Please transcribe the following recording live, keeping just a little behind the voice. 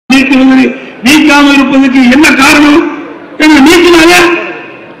நீக்காம இருப்பதற்கு என்ன காரணம்? நீக்கினால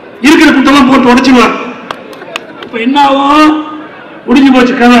இருக்கிற குட்டெல்லாம் போட்டு உடைச்சிடுவாங்க. இப்ப என்ன ஆகும்? முடிஞ்சு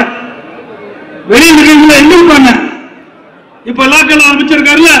போச்சு கதை. வெளியில எங்க இருப்பாங்க? இப்ப லாக்கல்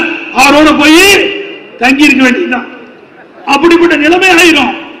அமைச்சிருக்காருல, அவரோட போய் தங்கி இருக்க வேண்டியதுதான். அப்படிப்பட்ட நிலைமை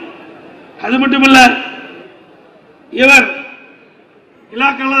ஆயிரும். அது மட்டுமல்ல, இவர்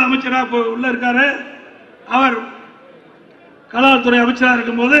இலாக்கல்ல அமைச்சரா உள்ள இருக்காரு. அவர் கலாத்துறை அமைச்சராக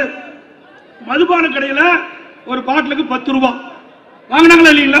இருக்கும் போது மதுபான கடையில் ஒரு பாட்டிலுக்கு 10 ரூபாய்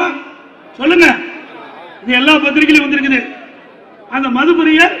வாங்கினாங்களா இல்லைங்களா? சொல்லுங்க. இது எல்லா பத்திரிகையிலும் வந்திருக்குது. அந்த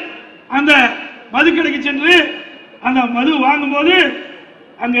மதுபுரியர் அந்த மதுக்கடைக்கு சென்று அந்த மது வாங்கும் போது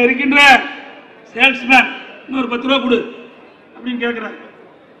அங்க இருக்கின்ற சேல்ஸ்மேன் இன்னொரு 10 ரூபாய் கொடு அப்படின்னு கேட்கிறார்.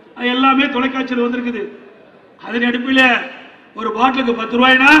 அது எல்லாமே தொலைக்காட்சியில் வந்திருக்குது. அதன் அடிப்படையில் ஒரு பாட்டிலுக்கு 10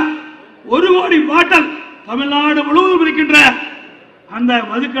 ரூபாய்னா 1 கோடி பாட்டில் தமிழ்நாடு முழுவதும் இருக்கின்ற அந்த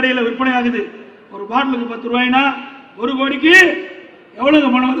மதுக்கடையில் விற்பனை ஆகுது. ஒரு பாட்டிலுக்கு 10 ரூபாய்னா 1 கோடிக்கு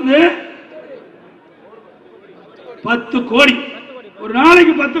எவ்வளவு பணம் வருது? 10 கோடி. ஒரு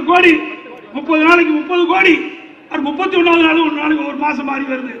நாளைக்கு 10 கோடி, 30 நாளைக்கு 30 கோடி, 31வது நாள் ஒரு நாளைக்கு ஒரு மாசம் மாறி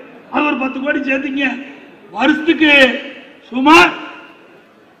வருது. அது ஒரு 10 கோடி சேர்த்துங்க. வருஷத்துக்கு சுமார்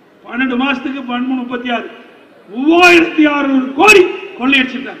 12 மாசத்துக்கு 36 3600 கோடி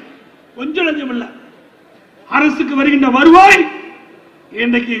கொள்ளையடிச்சிருக்காங்க. கொஞ்சம் லஞ்சம் இல்ல. அரசுக்கு வருகின்ற வருவாய்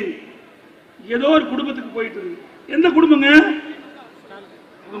இன்னைக்கு ஏதோ ஒரு குடும்பத்துக்கு போயிட்டு இருக்கு. எந்த குடும்பங்க?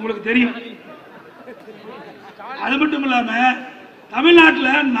 உங்களுக்கு தெரியும். அது மட்டும் இல்லாம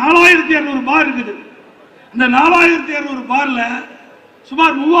தமிழ்நாட்டில் 4200 பார் இருக்குது. இந்த 4200 பார்ல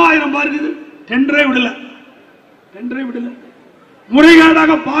சுமார் 3000 பார் இருக்குது. டெண்டரே விடல.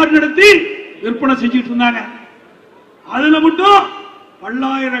 முறைகேடாக பார் நடத்தி விற்பனை செஞ்சுட்டு இருந்தாங்க. அதுல மட்டும்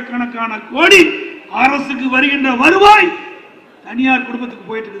பல்லாயிரக்கணக்கான கோடி அரசுக்கு வருகின்ற வருவாய் தனியார் குடும்பத்துக்கு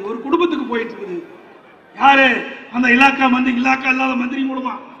போயிட்டு இருக்குது. ஒரு குடும்பத்துக்கு போயிட்டு இருக்குது. யாரு? அந்த இலாக்கா இல்லாத மந்திரி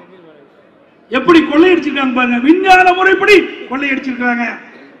மூலமா எப்படி கொள்ளையடிச்சிருக்காங்க பாருங்க. விஞ்ஞான முறைப்படி கொள்ளையடிச்சிருக்காங்க.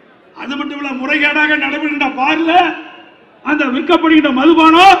 அது மட்டும் இல்ல, முறைகேடாக நடைபெறுகின்ற பார்ல அந்த விற்கப்படுகின்ற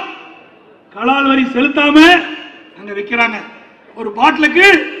மதுபானம் கலால் வரி செலுத்தாம அங்க விற்கிறாங்க. ஒரு பாட்டிலுக்கு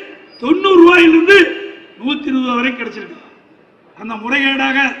 90 ரூபாயிலிருந்து 120 ரூபாய் வரை கிடைச்சிருக்கு. அந்த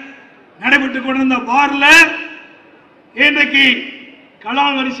முறைகேடாக நடைபெற்றுக் கொண்டிருந்த பார்ல இன்றைக்கு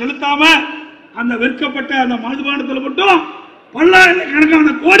கலால் வரி செலுத்தாம அந்த விற்கப்பட்ட அந்த மதுபானத்தில் மட்டும்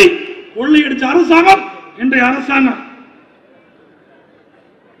பல்லாயிரக்கணக்கான கோடி கொள்ளையடிச்ச அரசாங்கம் இன்றைய அரசாங்கம்.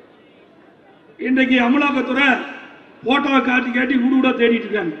 இன்றைக்கு அமலாக்கத்துறை போட்டோவை காட்டி ஊடுடா தேடிட்டு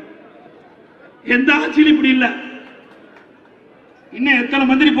இருக்காங்க. எந்த ஆட்சியிலும் இப்படி இல்லை. இன்னும் எத்தனை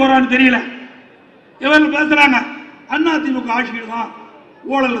மந்திரி போறான்னு தெரியல. இவர்கள் பேசுறாங்க அதிமுக ஆட்சியில் தான்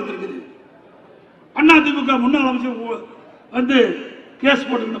ஊழல் இருக்குது. அதிமுக முன்னாள் அமைச்சர் வந்து கேஸ்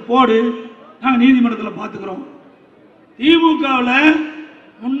போடு, நாங்க நீதிமன்றத்தில் பார்த்துக்கிறோம். திமுகவில்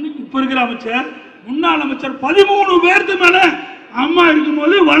இப்ப இருக்கிற அமைச்சர், முன்னாள் அமைச்சர் 13 பேருக்கு மேல அம்மா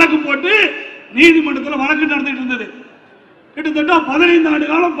இருக்கும்போது வழக்கு போட்டு நீதிமன்றத்தில் வழக்கு நடத்திட்டு இருந்தது. கிட்டத்தட்ட 15 ஆண்டு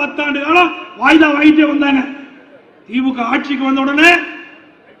காலம் 10 ஆண்டு காலம் வாய்தா வாங்கிட்டே வந்தாங்க. திமுக ஆட்சிக்கு வந்த உடனே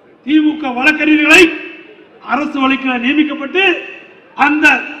திமுக வழக்கறிஞர்களை அரசு வழக்கில் நியமிக்கப்பட்டு அந்த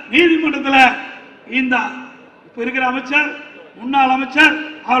நீதிமன்றத்தில் இந்த இப்ப இருக்கிற அமைச்சர், முன்னாள் அமைச்சர்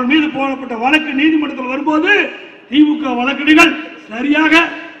அவர் மீது போடப்பட்ட வழக்கு நீதிமன்றத்தில் வரும்போது திமுக வழக்கறிஞர்கள் சரியாக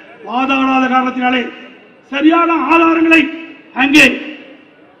வாதாடாத காரணத்தினாலே, சரியான ஆதாரங்களை அங்கே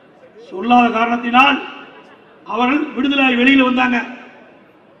சொல்லாத காரணத்தினால் அவர்கள் விடுதலை வெளியில் வந்தாங்க.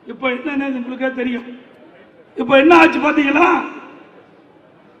 இப்ப என்ன உங்களுக்கே தெரியும். இப்ப என்ன ஆச்சு பாத்தீங்களா?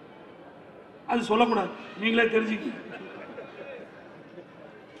 அது சொல்லக்கூடாது, நீங்களே தெரிஞ்சுக்க.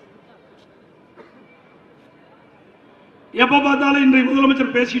 எப்ப பார்த்தாலும் இன்றைய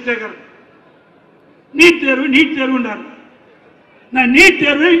முதலமைச்சர் பேசிட்டே இருக்காரு. நீட் தேர்வு. நான் நீட்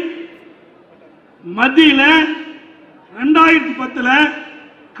தேர்வை மத்தியில் 2010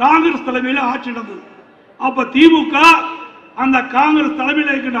 காங்கிரஸ் தலைமையில் ஆட்சி நடந்தது. அப்ப திமுக அந்த காங்கிரஸ்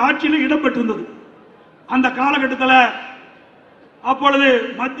தலைமையில் இருக்கின்ற ஆட்சியில் இடம்பெற்றிருந்தது. அந்த காலகட்டத்தில் அப்பொழுது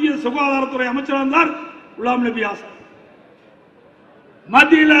மத்திய சுகாதாரத்துறை அமைச்சராக இருந்தார் குலாம் நபி ஆசாத்.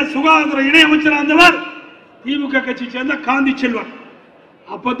 மத்தியில் சுகாதாரத்துறை இணை அமைச்சராக இருந்தவர் திமுக கட்சி சேர்ந்த காந்தி செல்வன்.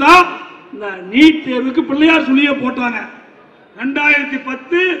 அப்பதான் இந்த நீட் தேர்வுக்கு பிள்ளையார் சொல்லியே போட்டாங்க.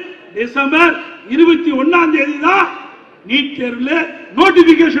 2010 டிசம்பர் 21 தான் நீட் தேர்வில்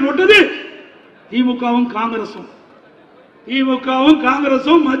நோட்டிபிகேஷன் விட்டது. திமுகவும்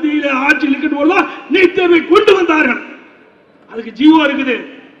காங்கிரசும் மத்தியில் ஆட்சியில் இருக்கின்ற நீட் தேர்வை கொண்டு வந்தார்கள். அதுக்கு ஜீவோ இருக்குது,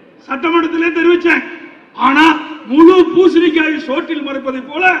 சட்டமன்றத்திலே தெரிவிச்சேன். ஆனா முழு பூசணிக்காய் சோற்றில் மறைப்பதை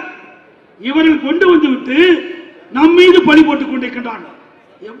போல இவர்கள் கொண்டு வந்து விட்டு நம் மீது பழி போட்டுக் கொண்டிருக்கின்றார்கள்.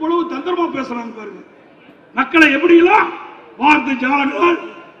 எவ்வளவு தந்திரமா பேசுறாங்க பாருங்க. மக்களை எப்படியெல்லாம் வார்த்தை ஜாலங்களால்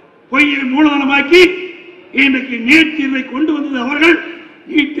பொய்யை மூலதனமாக்கி இன்றைக்கு நீட் தீர்வை கொண்டு வந்தது அவர்கள்.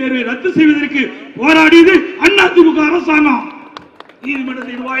 நீட் தேர்வை ரத்து செய்வதற்கு போராடியது அதிமுக அரசாங்கம்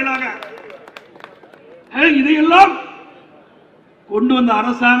நீதிமன்றத்தின் வாயிலாக. இதையெல்லாம் கொண்டு வந்த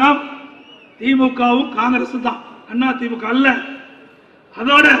அரசாங்கம் திமுகவும் காங்கிரஸ் தான், அதிமுக அல்ல.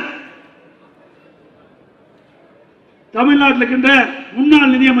 அதோட தமிழ்நாட்டில் இருக்கின்ற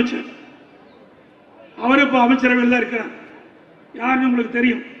முன்னாள் நிதியமைச்சர் அவர் இப்ப அமைச்சரவையில் இருக்கிறார். யாருன்னு உங்களுக்கு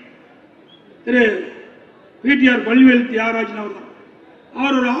தெரியும், திரு பிடிஆர் பழனிவேல் தியாகராஜன் அவர் தான்.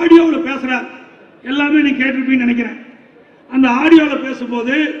 அவர் ஒரு ஆடியோவில் பேசுறார், எல்லாமே நீங்க கேட்டிருப்பீங்கன்னு நினைக்கிறேன். அந்த ஆடியோவில்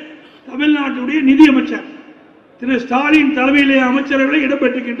பேசும்போது தமிழ்நாட்டுடைய நிதியமைச்சர் திரு ஸ்டாலின் தலைமையிலே அமைச்சரவையில்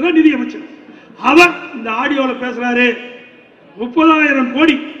இடம்பெற்றிருக்கின்ற நிதியமைச்சர் அவர் இந்த ஆடியோவில் பேசுறாரு, 30,000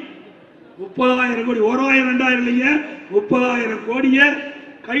 கோடி 30,000 கோடி 1,000 2,000 இல்லைங்க, 30,000 கோடியை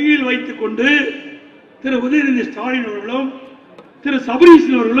கையில் வைத்துக் கொண்டு திரு உதயநிதி ஸ்டாலின் அவர்களும் திரு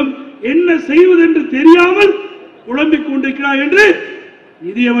சபரீசன் அவர்களும் என்ன செய்வது என்று தெரியாமல் குழம்பிக் கொண்டிருக்கிறார் என்று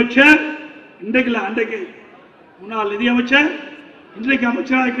நிதியமைச்சர் அன்றைக்கு முன்னாள் நிதியமைச்சர் இன்றைக்கு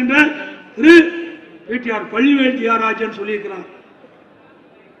அமைச்சராக இருக்கின்ற திரு பிடிஆர் பழனிவேல் தியாகராஜன் சொல்லியிருக்கிறார்.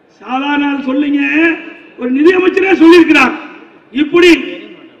 சாதாரண சொல்லிங்க, ஒரு நிதியமைச்சரே சொல்லியிருக்கிறார். இப்படி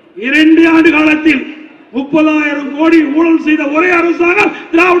 2 ஆண்டு காலத்தில் 30,000 கோடி ஊழல் செய்த ஒரே அரசாங்கம்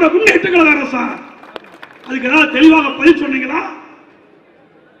திராவிட முன்னேற்ற கழக அரசாங்கம். அதுக்கு ஏதாவது தெளிவாக பதில் சொன்னீங்களா?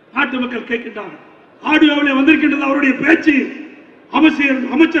 நாட்டு மக்கள் கேட்கின்றார்கள். ஆடியோவில் வந்திருக்கின்றது அவருடைய பேச்சு,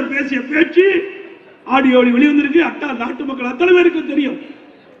 அமைச்சர் பேசிய பேச்சு ஆடியோவில் வெளிவந்திருக்கு. நாட்டு மக்கள் அத்தனை பேருக்கு தெரியும்.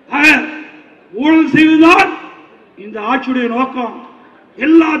 ஊழல் செய்வதுதான் இந்த ஆட்சியுடைய நோக்கம்.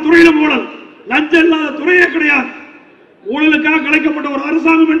 எல்லா துறையிலும் ஊழல், லஞ்சம் இல்லாத துறையே கிடையாது. ஊழலுக்காக கிடைக்கப்பட்ட ஒரு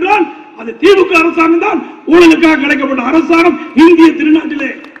அரசாங்கம் என்றால் அது திமுக அரசாங்கம் தான். ஊழலுக்காக கிடைக்கப்பட்ட அரசாங்கம் இந்திய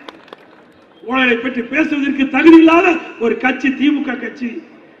திருநாட்டிலே. ஊழலை பற்றி பேசுவதற்கு தகுதி இல்லாத ஒரு கட்சி திமுக கட்சி.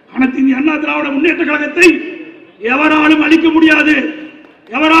 அனைத்து இந்திய அண்ணா திராவிட முன்னேற்ற கழகத்தை எவராலும் அழிக்க முடியாது,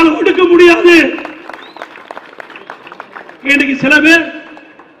 எவராலும் ஒடுக்க முடியாது. இன்னைக்கு சில பேர்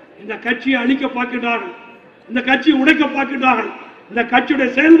இந்த கட்சியை அழிக்க பார்க்கிறார்கள், இந்த கட்சியை உடைக்க பார்க்கிறார்கள், இந்த கட்சியுடைய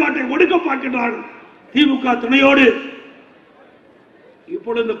செயல்பாட்டை ஒடுக்க பார்க்கிறார்கள். திமுக துணையோடு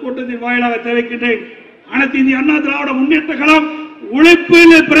இப்பொழுது இந்த கூட்டத்தின் வாயிலாக தெரிவிக்கின்றேன், அனைத்து இந்திய அண்ணா திராவிட முன்னேற்ற கழகம்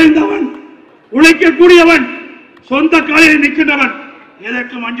உழைப்பில் பிறந்தவன், உழைக்கக்கூடியவன், சொந்த காலில் நிற்கின்றவன்,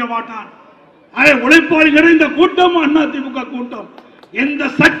 எதற்கும் அஞ்ச மாட்டான். உழைப்பாளி நிறைந்த கூட்டம் அதிமுக கூட்டம். எந்த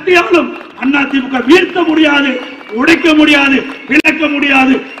சக்தியாலும் அதிமுக வீழ்த்த முடியாது, உடைக்க முடியாது, விளக்க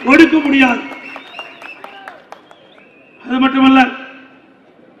முடியாது, ஒடுக்க முடியாது. அது மட்டுமல்ல,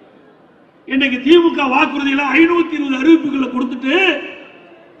 இன்றைக்கு திமுக வாக்குறுதிகளை 520 அறிவிப்புகளை கொடுத்துட்டு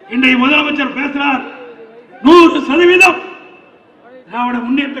இன்றைக்கு முதலமைச்சர் பேசுறார் 100% திராவிட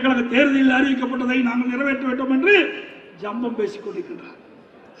முன்னேற்ற கழக தேர்தலில் அறிவிக்கப்பட்டதை நாங்கள் நிறைவேற்ற வேண்டும் என்று ஜம்பம் பேசிக் கொண்டிருக்கின்றார்.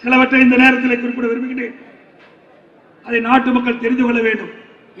 சிலவற்றை இந்த நேரத்தில் குறிப்பிட விரும்புகிறேன், அதை நாட்டு மக்கள் தெரிந்து கொள்ள வேண்டும்.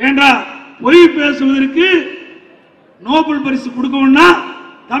 ஏண்டா பொய் பேசுவதற்கு நோபல் பரிசு கொடுக்கணும்னா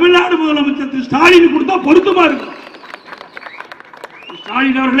தமிழ்நாடு முதலமைச்சர் திரு ஸ்டாலின் கொடுத்தா பொருத்தமா இருக்கும்.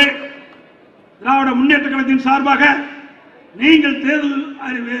 ஸ்டாலின் அவர்களே, திராவிட முன்னேற்ற கழகத்தின் சார்பாக நீங்கள்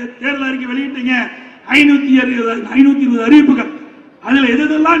தேர்தல் அறிக்கை வெளியிட்டீங்க, 520 அறிவிப்புகள், அதில்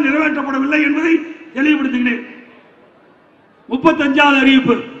எதெல்லாம் நிறைவேற்றப்படவில்லை என்பதை தெளிவுபடுத்துகிறேன். 35வது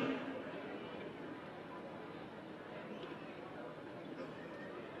அறிவிப்பு,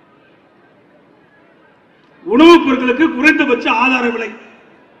 உணவுப் பொருட்களுக்கு குறைந்தபட்ச ஆதார விலை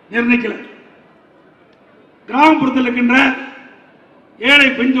நிர்ணயிக்கல. கிராமப்புறத்தில் இருக்கின்ற ஏழை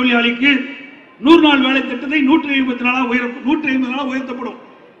பெண் தொழிலாளிக்கு 100 நாள் வேலை திட்டத்தை 150 நாளா உயர்த்தப்படும்.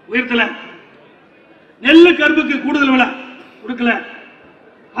 உயர்த்தல. நெல்லு கரும்புக்கு கூடுதல் விலை கொடுக்கல.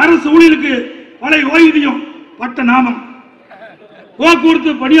 அரசு ஊழியருக்கு பழைய ஓய்வூதியம் பட்ட நாமம்.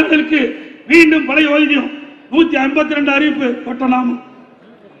 போக்குவரத்து பணியாளருக்கு மீண்டும் பழைய ஓய்வூதியம் 152 அறிவிப்பு பட்ட நாமம்.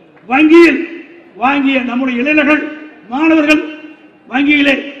 வங்கியில் வாங்கிய நம்முடைய இளைஞர்கள், மாணவர்கள்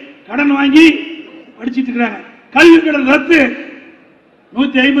வங்கியிலே கடன் வாங்கி படிச்சிட்டு இருக்கிறாங்க. கல்வி கடன் ரத்து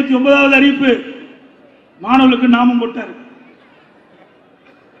 159வது அறிவிப்பு மாணவர்களுக்கு நாமம் போட்டார்.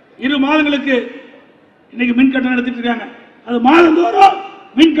 2 மாதங்களுக்கு இன்னைக்கு மின் கட்டணம் எடுத்துட்டு இருக்காங்க. அது மாதந்தோறும்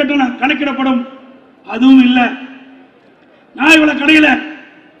மின் கட்டணம் கணக்கிடப்படும். அதுவும் இல்லை. நாய் விலை கடையில்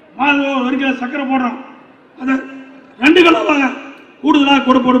மாதம் 1 கிலோ சக்கரை போடுறோம், அதை 2 கிலோவாக கூடுதலாக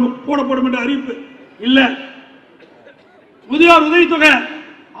போடப்படும் என்ற அறிவிப்பு இல்லை. முதியோர் உதவித்தொகை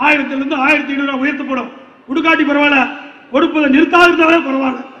 1000 - 1500 உயர்த்தப்படும். கொடுக்காட்டி பரவாயில்ல, கொடுப்பதை நிறுத்தாதிருந்தாலே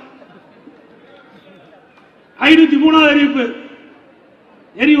பரவாயில்ல. 503வது அறிவிப்பு,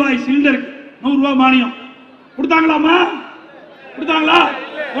 எரிவாயு சிலிண்டருக்கு 100 ரூபாய் மானியம் கொடுத்தாங்களாமா? கொடுத்தாங்களா?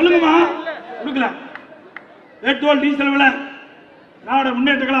 சொல்லுங்கம்மா. கொடுக்கல. பெட்ரோல் டீசல் விலை திராவிட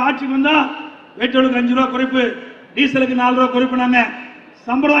முன்னேற்ற கழகம் ஆட்சிக்கு வந்தா பெட்ரோலுக்கு 5 ரூபா குறைப்பு, டீசலுக்கு 4 ரூபா குறைப்புனாங்க.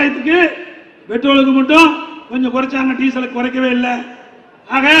 சம்பிரதாயத்துக்கு பெட்ரோலுக்கு மட்டும் கொஞ்சம் குறைச்சாங்க, டீசலுக்கு குறைக்கவே இல்லை.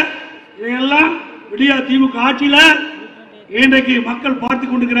 ஆக இதையெல்லாம் விடியா திமுக ஆட்சியில இன்றைக்கு மக்கள் பார்த்து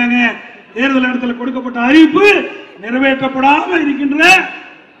கொண்டிருக்கிறாங்க. தேர்தல் நேரத்தில் கொடுக்கப்பட்ட அறிவிப்பு நிறைவேற்றப்படாம இருக்கின்ற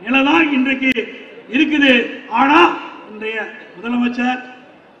நிலைதான் இன்றைக்கு இருக்குது. ஆனா இன்றைய முதலமைச்சர்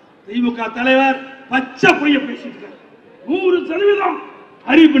திமுக தலைவர் பச்சை பொய்ய பேசிட்டு இருக்காரு. 100%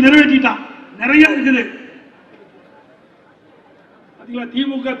 அறிவிப்பு நிறைவேற்றிட்டான். நிறைய இருக்குது.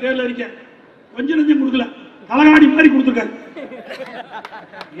 திமுக தேர்தல் அறிக்கை கொஞ்சம் நெஞ்சம் கொடுக்கல, தலகாடி மாதிரி கொடுத்திருக்காரு.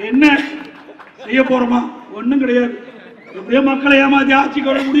 என்ன செய்ய போறோமா? ஒண்ணும் கிடையாது. எப்படியோ மக்களை ஏமாத்தி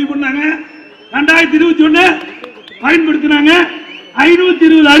ஆட்சிக்கு முடிவு பண்ணாங்க. 2021 பயன்படுத்தினாங்க.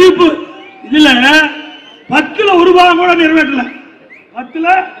 520 அறிவிப்பு. இதுல 10ல 1 பாகம் கூட நிறைவேற்றல. 10ல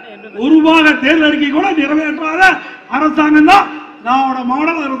 1 பாக தேர்தல் அறிக்கை கூட நிறைவேற்றாத அரசாங்கம் தான் திராவிட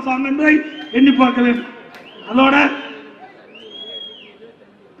மாடல் அரசாங்கம் என்பதை எண்ணி பார்க்க வேண்டும். அதோட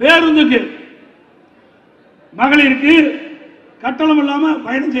பேருந்துக்கு மகளிருக்கு கட்டணம் இல்லாம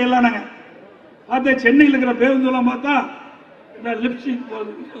பயணம் செய்யலாம். நாங்க பார்த்தா சென்னையில் இருக்கிற பேருந்து எல்லாம் பார்த்தா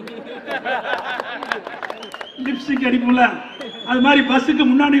லிப்ஸ்டிக் அடிக்கும்ல, அது மாதிரி பஸ்ஸுக்கு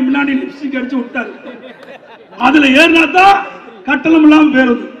முன்னாடி லிப்ஸ்டிக் அடிச்சு விட்டாரு. அதுல ஏறினா தான் கட்டணம் இல்லாம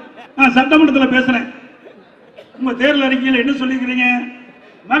பேருந்து. நான் சட்டமன்றத்தில் பேசுறேன். உங்க தேர்தல் அறிக்கையில் என்ன சொல்லிக்கிறீங்க?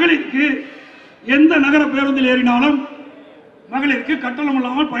 மகளிருக்கு எந்த நகர பேருந்தில் ஏறினாலும் மகளிருக்கு கட்டணம்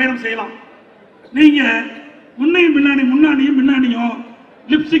இல்லாமல் பயணம் செய்யலாம். நீங்க முன்னாடியும்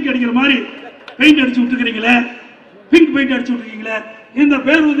லிப்ஸ்டிக் அடிக்கிற மாதிரி பெயிண்ட் அடிச்சு விட்டுக்கிறீங்களே, பிங்க் பெயிண்ட் அடிச்சு விட்டுருக்கீங்களே, இந்த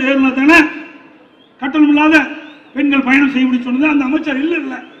பேருந்து ஏறினா தானே கட்டணம் இல்லாத பெண்கள் பயணம் செய்ய முடியும் சொன்னது அந்த அமைச்சர். இல்ல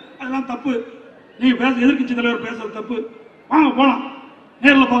அதெல்லாம் தப்பு, நீங்க எதிர்கட்சி தலைவர் பேசுறது தப்பு, வாங்க போலாம்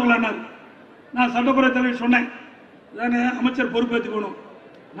நேரில் பார்க்கலாம். நான் சட்டப்பேரவை தலைவர் சொன்னேன், அமைச்சர் பொறுப்பேற்றுக்கணும்.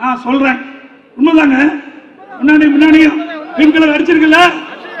 நான் சொல்றேன் உண்மைதாங்க. முன்னாடியும் பெண்களை அடிச்சிருக்கல,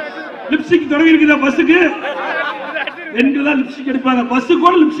 லிப்ஸ்டிக் தொடங்கி இருக்குதா பஸ்ஸுக்கு? பெண்கள் தான் லிப்ஸ்டிக் அடிப்பாங்க, பஸ்ஸு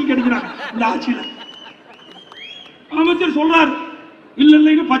கூட லிப்ஸ்டிக் அடிக்கிறாங்க இந்த ஆட்சியில். அமைச்சர் சொல்றாரு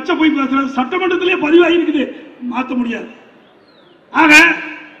இல்ல பச்சை போய் பேசுறாரு. சட்டமன்றத்திலே பதிவாகி இருக்குது, மாற்ற முடியாது. ஆக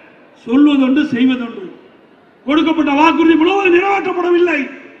சொல்வதொன்று செய்வதொன்று. கொடுக்கப்பட்ட வாக்குறுதி முழுவதும் நிறைவேற்றப்படவில்லை.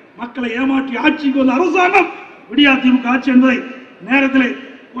 மக்களை ஏமாற்றி ஆட்சிக்கு வந்த அரசாங்கம் விடியா திமுக ஆட்சி என்பதை நேரத்தில்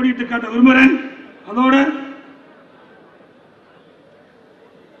கோடிட்டு காட்ட விரும்புகிறேன். அதோட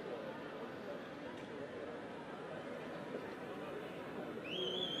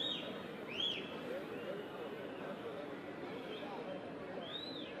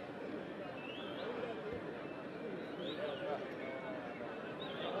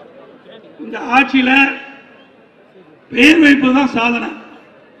இந்த ஆட்சியில பெயர் வைப்பதுதான் சாதனை.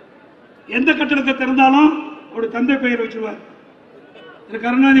 எந்த கட்டடத்தை திறந்தாலும் அவருடைய தந்தை பெயர் வச்சிருவார், திரு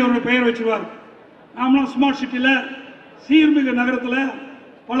கருணாநிதி அவருடைய பெயர் வச்சிருவார். நாமளும் ஸ்மார்ட் சிட்டியில சீர்மிகு நகரத்தில்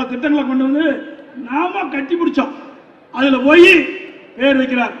பல திட்டங்களை கொண்டு வந்து நாம கட்டி பிடிச்சோம். அதுல போய் பெயர்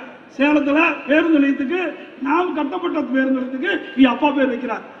வைக்கிறார். சேலத்தில் பேருந்து நிலையத்துக்கு நாம் கட்டப்பட்ட பேருந்து நிலையத்துக்கு அப்பா பேர்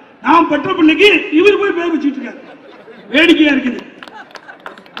வைக்கிறார். நாம் பெற்ற பிள்ளைக்கு இவர் போய் பேர் வச்சுட்டு இருக்காரு. வேடிக்கையா இருக்குது.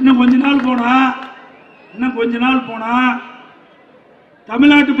 இன்னும் கொஞ்ச நாள் போனா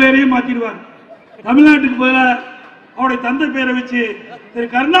தமிழ்நாட்டு பெயரையே மாத்திடுவார். தமிழ்நாட்டுக்கு போல அவருடைய தந்தை பெயரை வச்சு திரு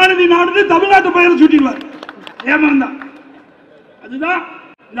கருணாநிதி நாடு தமிழ்நாட்டு பெயரை சூட்டிடுவார். ஏமாந்தான். அதுதான்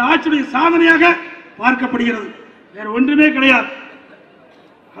இந்த ஆட்சியுடைய சாதனையாக பார்க்கப்படுகிறது, வேற ஒன்றுமே கிடையாது.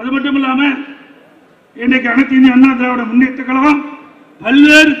 அது மட்டும் இல்லாம இன்றைக்கு அனைத்து இந்திய அண்ணா திராவிட முன்னேற்ற கழகம்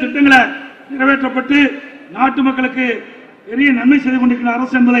பல்வேறு திட்டங்களை நிறைவேற்றப்பட்டு நாட்டு மக்களுக்கு பெரிய நன்மை செய்து கொண்டிருக்கிற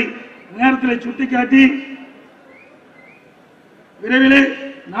அரசு என்பதை நேரத்தில் சுட்டிக்காட்டி விரைவிலே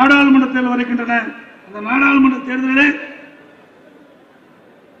நாடாளுமன்ற தேர்தல் வருகின்றன. அந்த நாடாளுமன்ற தேர்தலிலே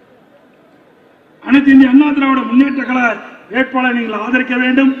அனைத்து இந்திய அண்ணா திராவிட முன்னேற்ற கழக வேட்பாளரை நீங்கள் ஆதரிக்க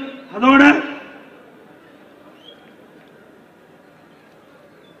வேண்டும். அதோட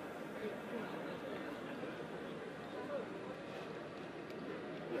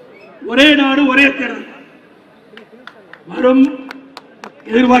ஒரே நாடு ஒரே தேர்தல் வரும்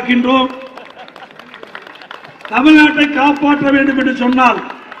எதிர்பார்க்கின்றோம். தமிழ்நாட்டை காப்பாற்ற வேண்டும் என்று சொன்னால்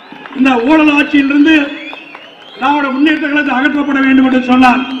இந்த ஊழல் ஆட்சியிலிருந்து திராவிட முன்னேற்ற கழகத்தை அகற்றப்பட வேண்டும் என்று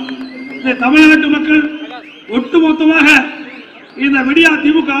சொன்னால் இந்த தமிழ்நாட்டு மக்கள் ஒட்டுமொத்தமாக இந்த விடியா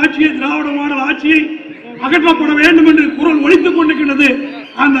திமுக ஆட்சியை, திராவிட மாடல் ஆட்சியை அகற்றப்பட வேண்டும் என்று குரல் ஒலித்துக் கொண்டிருக்கிறது.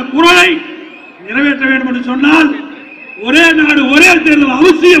 அந்த குரலை நிறைவேற்ற வேண்டும் என்று சொன்னால் ஒரே நாடு ஒரே தேர்தல்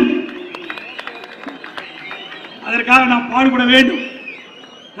அவசியம். அதற்காக நாம் பாடுபட வேண்டும்.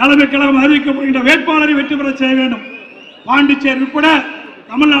 தலைமை கழகம் அறிவிக்கப்படுகின்ற வேட்பாளரை வெற்றி பெற செய்ய வேண்டும். பாண்டிச்சேரி உட்பட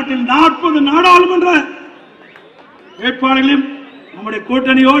தமிழ்நாட்டில் 40 நாடாளுமன்ற வேட்பாளர்களும் நம்முடைய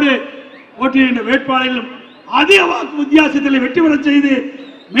கூட்டணியோடு போட்டியிடுகின்ற வேட்பாளர்களும் அதிக வாக்கு வித்தியாசத்தில் வெற்றி பெற செய்து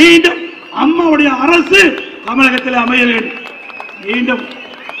மீண்டும் அம்மாவுடைய அரசு தமிழகத்தில் அமைய வேண்டும். மீண்டும்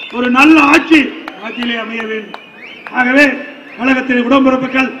ஒரு நல்ல ஆட்சி ஆட்சியிலே அமைய வேண்டும். ஆகவே கழகத்தின்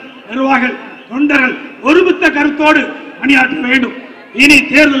உடன்பிறப்புகள், நிர்வாகிகள், தொண்டர்கள் ஒருமித்த கருத்தோடு பணியாற்ற வேண்டும். இனி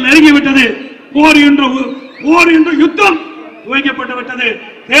தேர்தல் நெருங்கிவிட்டது. போர் என்ற யுத்தம் துவங்கப்பட்டு விட்டது.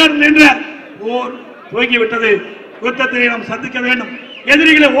 தேர்தல் என்ற போர் துவங்கிவிட்டது. யுத்தத்தை நாம் சந்திக்க வேண்டும்.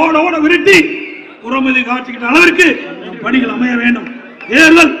 எதிரிகளை ஓட ஓட விரட்டி புறமதி காட்சிக்கிட்ட அளவிற்கு பணிகள் அமைய வேண்டும்.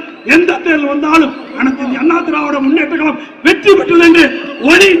 தேர்தல் எந்த தேர்தல் வந்தாலும் அனைத்து இந்திய அண்ணா திராவிட முன்னேற்ற கழகம் வெற்றி பெற்றது என்று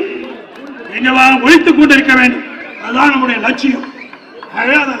ஒழித்துக் கொண்டிருக்க வேண்டும். அதுதான் நம்முடைய லட்சியம்.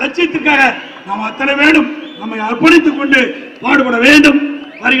 ஆகவே அந்த லட்சியத்துக்காக நாம் அத்தனை வேண்டும் நம்மை அர்ப்பணித்துக் கொண்டு பாடுபட வேண்டும்.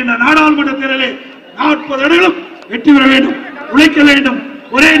 வருகின்ற நாடாளுமன்ற தேர்தலில் 40 இடங்களும் வெற்றி பெற வேண்டும். உழைக்க வேண்டும்.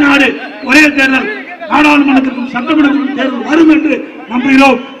 ஒரே நாடு ஒரே தேர்தல், நாடாளுமன்றத்திற்கும் சட்டமன்றத்திற்கும் தேர்தல் வரும் என்று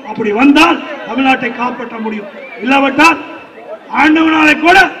நம்புகிறோம். அப்படி வந்தால் தமிழ்நாட்டை காப்பாற்ற முடியும். இல்லாவிட்டால் ஆண்டவனாலே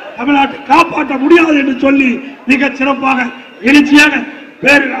கூட தமிழ்நாட்டை காப்பாற்ற முடியாது என்று சொல்லி மிக சிறப்பாக எழுச்சியாக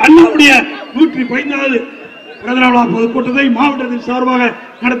அண்ணாவுடைய 115வது பிறந்த நாள் பொதுக்கூட்டத்தை மாவட்டத்தின் சார்பாக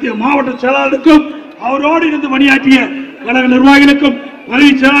நடத்திய மாவட்ட செயலாளருக்கும் அவரோடு இருந்து பணியாற்றிய கழக நிர்வாகிகளுக்கும்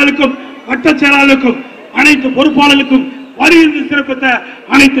பதவி செயலாளருக்கும் வட்ட செயலாளருக்கும் அனைத்து பொறுப்பாளர்களுக்கும் வருகின்ற சிறப்பித்த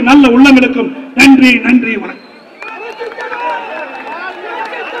அனைத்து நல்ல உள்ளங்களுக்கும் நன்றி நன்றி வணக்கம்.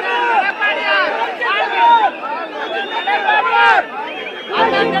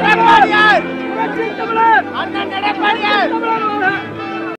 அண்ணன்